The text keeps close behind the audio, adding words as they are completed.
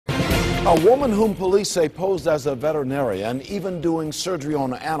A woman whom police say posed as a veterinarian, even doing surgery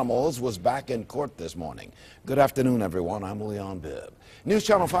on animals, was back in court this morning. Good afternoon, everyone. I'm Leon Bibb. News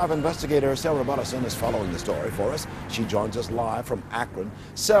Channel 5 investigator Sarah Buttison is following the story for us. She joins us live from Akron.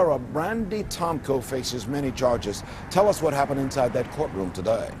 Sarah, Brandy Tomko faces many charges. Tell us what happened inside that courtroom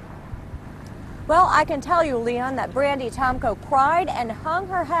today. Well, I can tell you, Leon, that Brandy Tomko cried and hung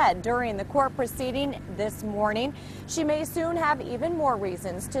her head during the court proceeding this morning. She may soon have even more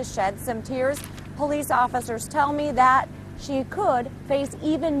reasons to shed some tears. Police officers tell me that she could face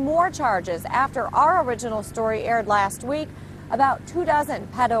even more charges after our original story aired last week. About 24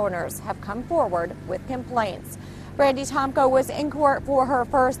 pet owners have come forward with complaints. Brandy Tomko was in court for her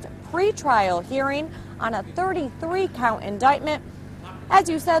first pre-trial hearing on a 33-count indictment. As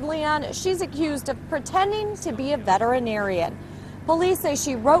you said, Leon, she's accused of pretending to be a veterinarian. Police say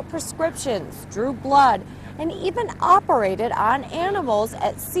she wrote prescriptions, drew blood, and even operated on animals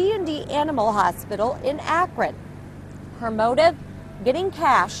at C&D Animal Hospital in Akron. Her motive? Getting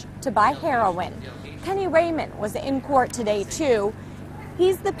cash to buy heroin. Kenny Raymond was in court today, too.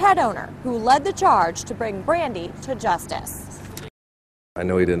 He's the pet owner who led the charge to bring Brandy to justice. I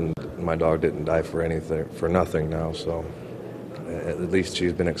know my dog didn't die for nothing now, so at least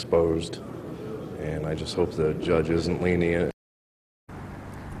she's been exposed, and I just hope the judge isn't lenient.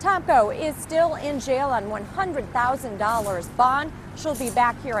 Tomko is still in jail on $100,000 bond. She'll be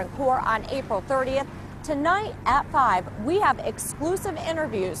back here in court on April 30th. Tonight at 5, we have exclusive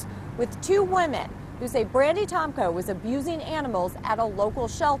interviews with two women who say Brandy Tomko was abusing animals at a local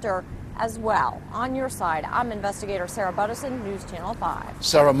shelter as well. On your side, I'm investigator Sarah Buttison, News Channel 5.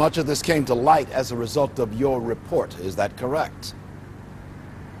 Sarah, much of this came to light as a result of your report. Is that correct?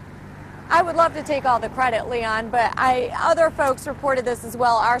 I would love to take all the credit, Leon, but other folks reported this as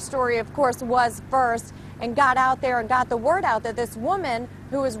well. Our story, of course, was first and got out there and got the word out that this woman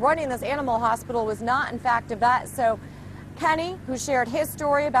who was running this animal hospital was not, in fact, a vet. So Kenny, who shared his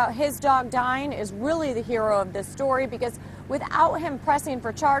story about his dog dying, is really the hero of this story, because without him pressing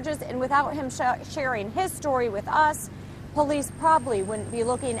for charges and without him sharing his story with us, police probably wouldn't be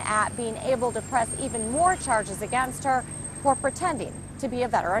looking at being able to press even more charges against her for pretending to be a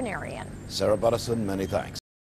veterinarian. Sarah Buttison, many thanks.